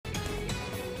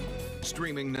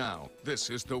Streaming now, this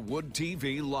is the Wood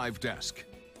TV Live Desk.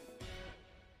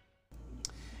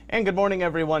 And good morning,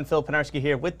 everyone. Phil Penarski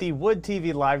here with the Wood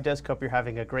TV Live Desk. Hope you're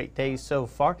having a great day so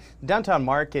far. The downtown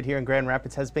market here in Grand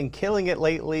Rapids has been killing it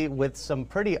lately with some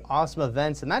pretty awesome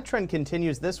events, and that trend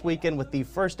continues this weekend with the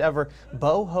first ever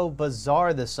Boho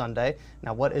Bazaar this Sunday.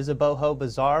 Now, what is a Boho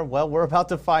Bazaar? Well, we're about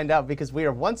to find out because we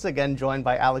are once again joined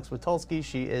by Alex Witolski.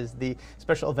 She is the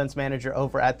Special Events Manager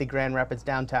over at the Grand Rapids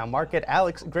Downtown Market.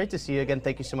 Alex, great to see you again.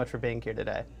 Thank you so much for being here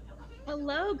today.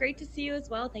 Hello, great to see you as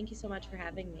well. Thank you so much for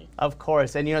having me. Of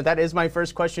course, and that is my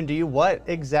first question to you. What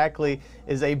exactly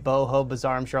is a Boho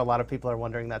Bazaar? I'm sure a lot of people are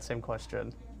wondering that same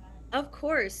question. Of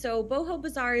course. So Boho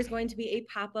Bazaar is going to be a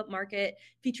pop-up market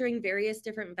featuring various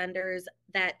different vendors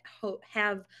that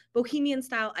have bohemian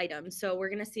style items. So we're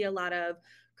going to see a lot of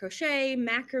crochet,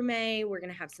 macrame, we're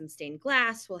going to have some stained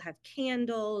glass, we'll have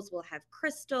candles, we'll have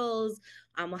crystals,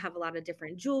 we'll have a lot of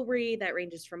different jewelry that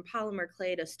ranges from polymer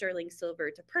clay to sterling silver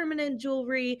to permanent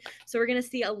jewelry. So we're going to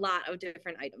see a lot of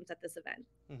different items at this event.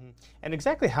 Mm-hmm. And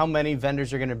exactly how many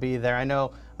vendors are going to be there? I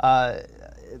know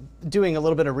doing a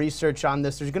little bit of research on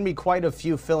this, there's going to be quite a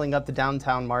few filling up the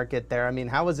downtown market there. I mean,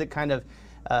 how is it kind of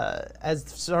as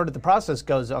sort of the process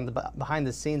goes on the behind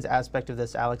the scenes aspect of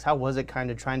this, Alex, how was it kind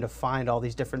of trying to find all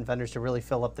these different vendors to really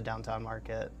fill up the downtown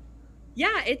market?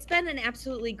 Yeah, it's been an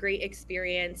absolutely great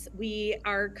experience. We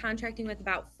are contracting with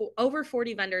about over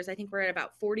 40 vendors. I think we're at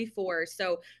about 44.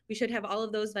 So we should have all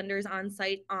of those vendors on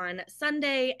site on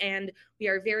Sunday, and we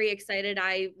are very excited.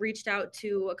 I reached out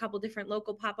to a couple different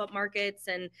local pop-up markets,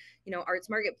 and Arts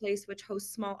Marketplace, which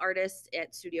hosts small artists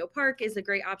at Studio Park, is a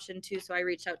great option too. So I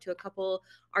reached out to a couple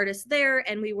artists there,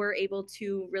 and we were able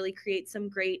to really create some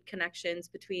great connections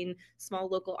between small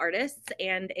local artists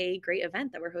and a great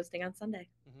event that we're hosting on Sunday.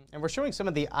 And we're showing some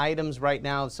of the items right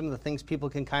now, some of the things people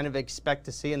can kind of expect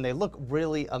to see, and they look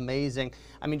really amazing.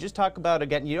 I mean, just talk about,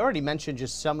 again, you already mentioned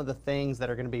just some of the things that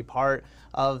are going to be part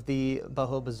of the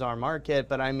Boho Bazaar market,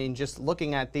 but I mean, just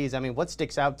looking at these, I mean, what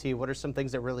sticks out to you? What are some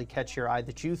things that really catch your eye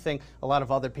that you think a lot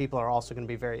of other people are also going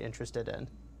to be very interested in?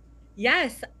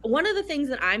 Yes, one of the things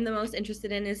that I'm the most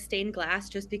interested in is stained glass,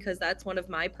 just because that's one of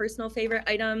my personal favorite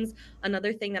items.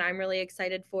 Another thing that I'm really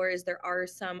excited for is there are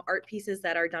some art pieces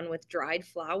that are done with dried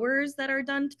flowers that are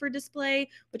done for display,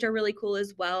 which are really cool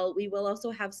as well. We will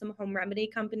also have some home remedy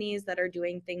companies that are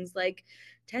doing things like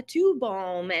tattoo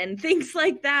balm and things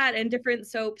like that, and different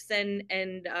soaps and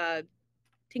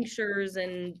tinctures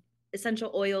and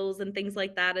essential oils and things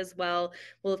like that as well.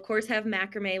 We'll of course have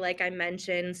macrame, like I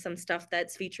mentioned, some stuff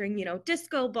that's featuring,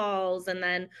 disco balls, and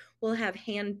then we'll have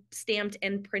hand stamped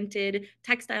and printed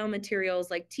textile materials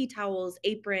like tea towels,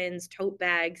 aprons, tote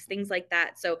bags, things like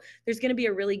that. So there's going to be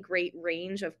a really great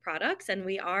range of products, and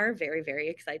we are very, very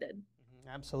excited.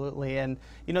 Absolutely. And,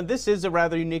 this is a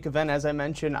rather unique event. As I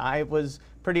mentioned, I was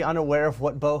pretty unaware of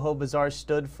what Boho Bazaar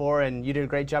stood for, and you did a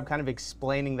great job kind of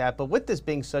explaining that. But with this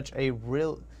being such a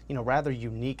real, rather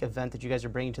unique event that you guys are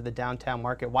bringing to the downtown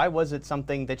market, why was it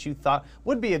something that you thought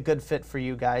would be a good fit for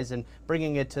you guys and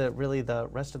bringing it to really the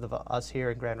rest of us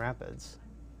here in Grand Rapids?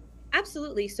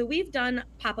 Absolutely. So we've done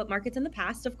pop-up markets in the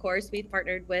past, of course. We've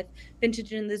partnered with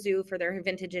Vintage in the Zoo for their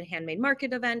Vintage and Handmade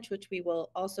Market event, which we will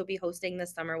also be hosting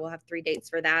this summer. We'll have 3 dates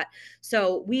for that.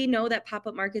 So we know that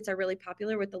pop-up markets are really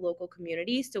popular with the local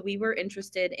community. So we were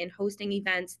interested in hosting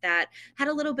events that had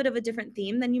a little bit of a different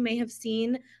theme than you may have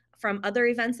seen from other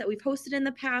events that we've hosted in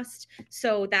the past.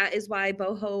 So that is why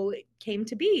Boho came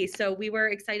to be. So we were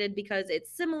excited because it's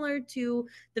similar to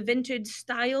the vintage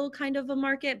style kind of a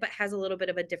market, but has a little bit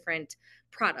of a different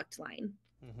product line.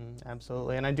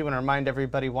 Absolutely. And I do want to remind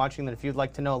everybody watching that if you'd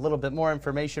like to know a little bit more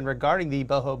information regarding the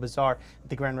Boho Bazaar at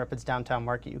the Grand Rapids Downtown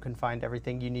Market, you can find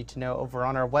everything you need to know over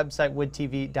on our website,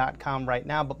 woodtv.com right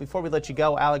now. But before we let you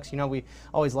go, Alex, we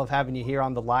always love having you here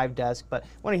on the live desk, but I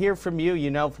want to hear from you,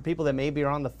 for people that maybe are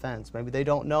on the fence. Maybe they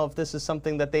don't know if this is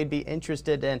something that they'd be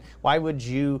interested in. Why would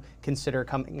you consider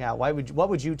coming out? What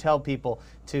would you tell people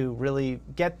to really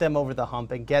get them over the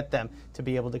hump and get them to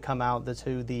be able to come out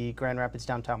to the Grand Rapids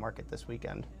Downtown Market this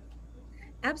weekend?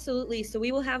 Absolutely. So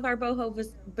we will have our Boho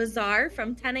Bazaar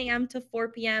from 10 a.m. to 4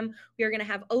 p.m. We are going to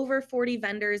have over 40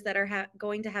 vendors that are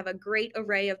going to have a great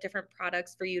array of different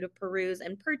products for you to peruse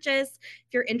and purchase.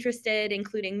 If you're interested,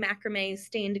 including macrame,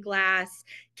 stained glass,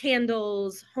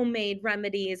 candles, homemade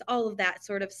remedies, all of that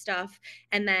sort of stuff.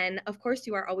 And then, of course,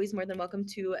 you are always more than welcome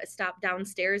to stop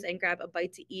downstairs and grab a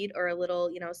bite to eat or a little,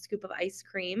 scoop of ice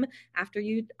cream after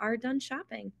you are done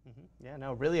shopping. Yeah,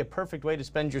 no, really a perfect way to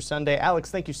spend your Sunday. Alex,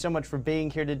 thank you so much for being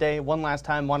here today. One last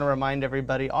time, want to remind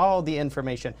everybody all the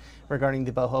information regarding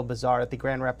the Boho Bazaar at the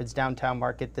Grand Rapids Downtown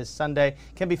Market this Sunday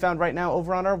can be found right now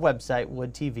over on our website,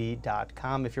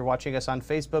 woodtv.com. If you're watching us on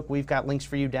Facebook, we've got links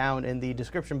for you down in the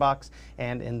description box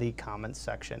and in the comments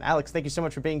section. Alex, thank you so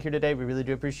much for being here today. We really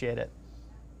do appreciate it.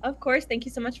 Of course. Thank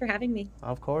you so much for having me.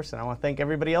 Of course. And I want to thank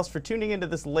everybody else for tuning into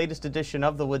this latest edition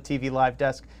of the Wood TV Live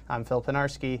Desk. I'm Phil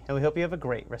Pinarski, and we hope you have a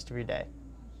great rest of your day.